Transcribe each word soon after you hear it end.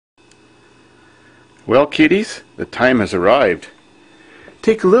Well, kiddies, the time has arrived.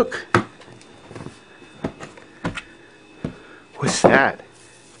 Take a look. What's that?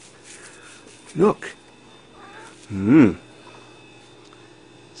 Look. Some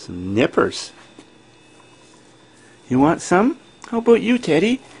nippers. You want some? How about you,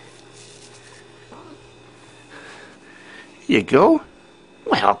 Teddy? Here you go.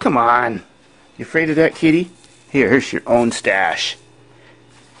 Well, come on. You afraid of that, kitty? Here's your own stash.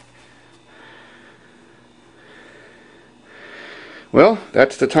 Well,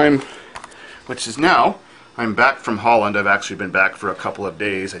 that's the time, which is now. I'm back from Holland. I've actually been back for a couple of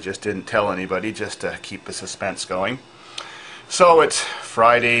days. I just didn't tell anybody, just to keep the suspense going. So it's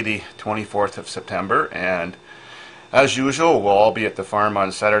Friday the 24th of September, and as usual, we'll all be at the farm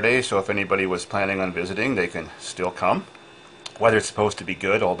on Saturday, so if anybody was planning on visiting, they can still come. Weather's supposed to be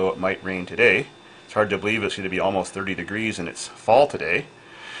good, although it might rain today. It's hard to believe it's going to be almost 30 degrees and it's fall today.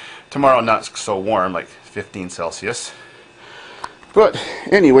 Tomorrow not so warm, like 15 Celsius. But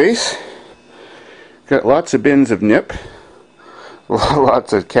anyways, got lots of bins of nip.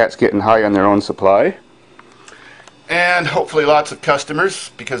 Lots of cats getting high on their own supply. And hopefully lots of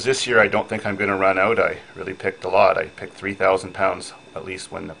customers, because this year I don't think I'm going to run out. I really picked a lot. I picked 3,000 pounds, at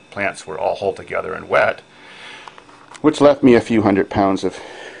least when the plants were all whole together and wet, which left me a few hundred pounds of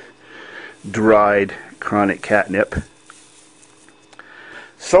dried chronic catnip.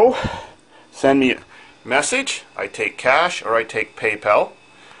 So, send me a message. I take cash or I take PayPal.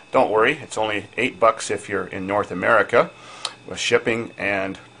 Don't worry, it's only $8 if you're in North America, with shipping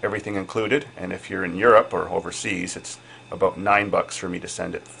and everything included. And if you're in Europe or overseas, it's about $9 for me to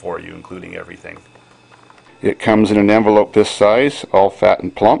send it for you, including everything. It comes in an envelope this size, all fat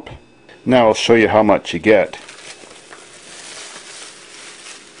and plump. Now I'll show you how much you get.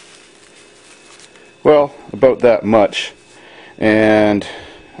 Well, about that much, and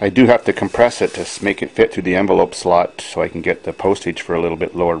I do have to compress it to make it fit through the envelope slot so I can get the postage for a little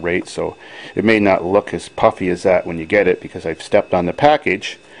bit lower rate, so it may not look as puffy as that when you get it because I've stepped on the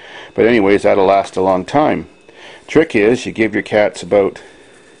package, but anyways, that'll last a long time. Trick is, you give your cats about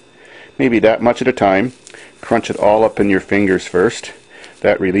maybe that much at a time, crunch it all up in your fingers first.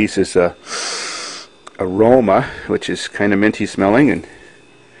 That releases a aroma, which is kind of minty smelling, and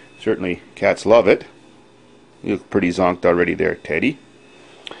certainly cats love it. You look pretty zonked already there, Teddy.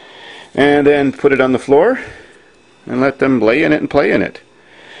 And then put it on the floor and let them lay in it and play in it.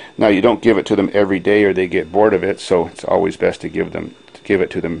 Now you don't give it to them every day or they get bored of it, so it's always best to give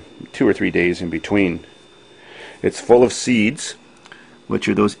it to them 2 or 3 days in between. It's full of seeds, which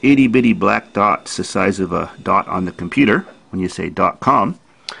are those itty bitty black dots the size of a dot on the computer when you say .com.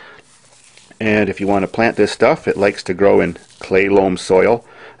 And if you want to plant this stuff, it likes to grow in clay loam soil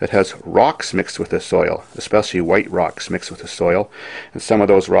that has rocks mixed with the soil, especially white rocks mixed with the soil. And some of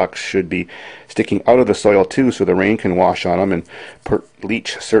those rocks should be sticking out of the soil too, so the rain can wash on them and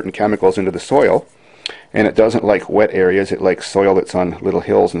leach certain chemicals into the soil. And it doesn't like wet areas, it likes soil that's on little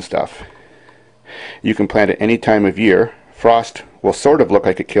hills and stuff. You can plant it any time of year. Frost will sort of look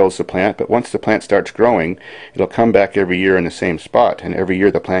like it kills the plant, but once the plant starts growing, it'll come back every year in the same spot, and every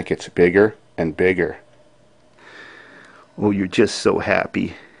year the plant gets bigger and bigger. Oh, you're just so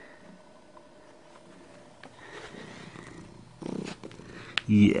happy.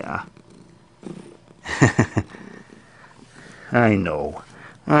 Yeah. I know.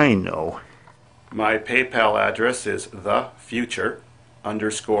 My PayPal address is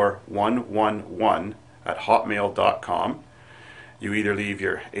thefuture_111@hotmail.com. You either leave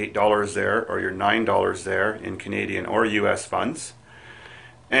your $8 there or your $9 there in Canadian or US funds.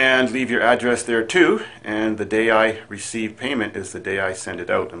 And leave your address there too, and the day I receive payment is the day I send it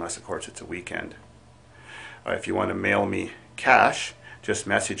out, unless of course it's a weekend. If you want to mail me cash, just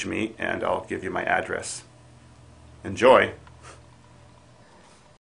message me and I'll give you my address. Enjoy!